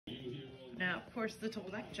Now, of course, the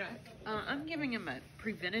BlackJack. I'm giving him a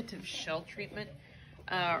preventative shell treatment.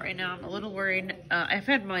 Right now, I'm a little worried. I've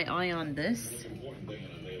had my eye on this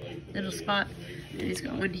little spot, and he's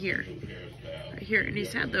going here, right here, and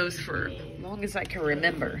he's had those for as long as I can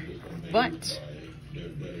remember. But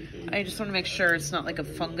I just want to make sure it's not like a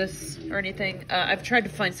fungus or anything. I've tried to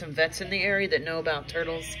find some vets in the area that know about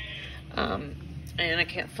turtles, and I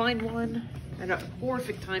can't find one. I had a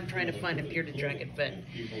horrific time trying to find a bearded dragon vet.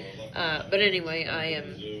 But anyway, I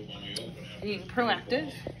am being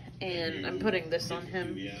proactive, and I'm putting this on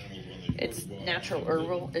him. It's natural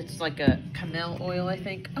herbal. It's like a camel oil, I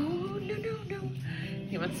think. Oh, no, no, no.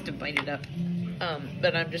 He wants to bite it up.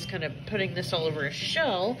 But I'm just kind of putting this all over his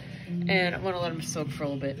shell, and I want to let him soak for a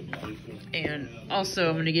little bit. And also,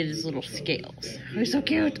 I'm going to get his little scales. They're so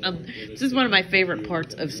cute. This is one of my favorite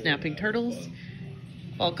parts of snapping turtles.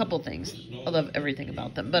 Well, a couple things. I love everything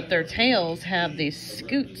about them. But their tails have these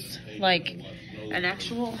scoots, like an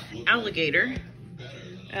actual alligator.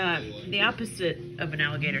 The opposite of an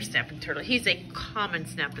alligator snapping turtle. He's a common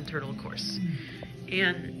snapping turtle, of course.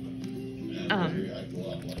 And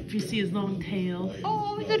if you see his long tail,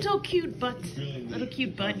 oh, he's a little cute butt,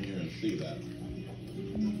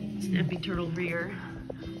 snapping turtle rear.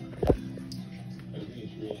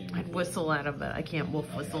 I'd whistle at him, but I can't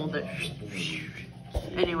wolf whistle. But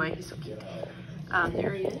anyway, he's so cute.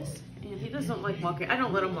 There he is, and he doesn't like walking. I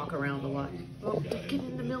don't let him walk around a lot. Oh, get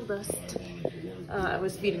in the mill dust. I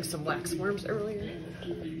was feeding some wax worms earlier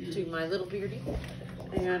to my little beardie,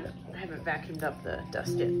 and I haven't vacuumed up the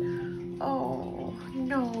dust yet. Oh,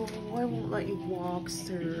 no, I won't let you walk,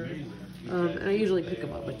 sir. And I usually pick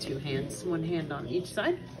them up with two hands, one hand on each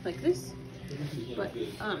side, like this. But,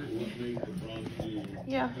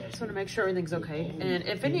 yeah, just want to make sure everything's okay. And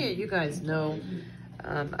if any of you guys know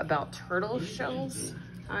about turtle shells,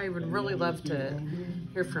 I would really love to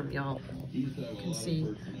hear from y'all. You can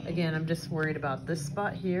see, again, I'm just worried about this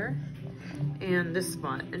spot here and this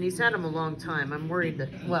spot. And he's had them a long time. I'm worried that,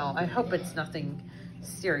 well, I hope it's nothing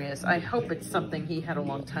serious. I hope it's something he had a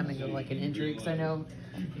long time ago, like an injury, because I know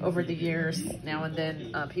over the years, now and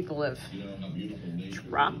then, people have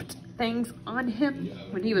dropped things on him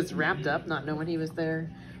when he was wrapped up, not knowing he was there,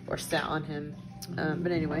 or sat on him.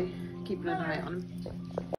 But anyway, keeping an eye on him.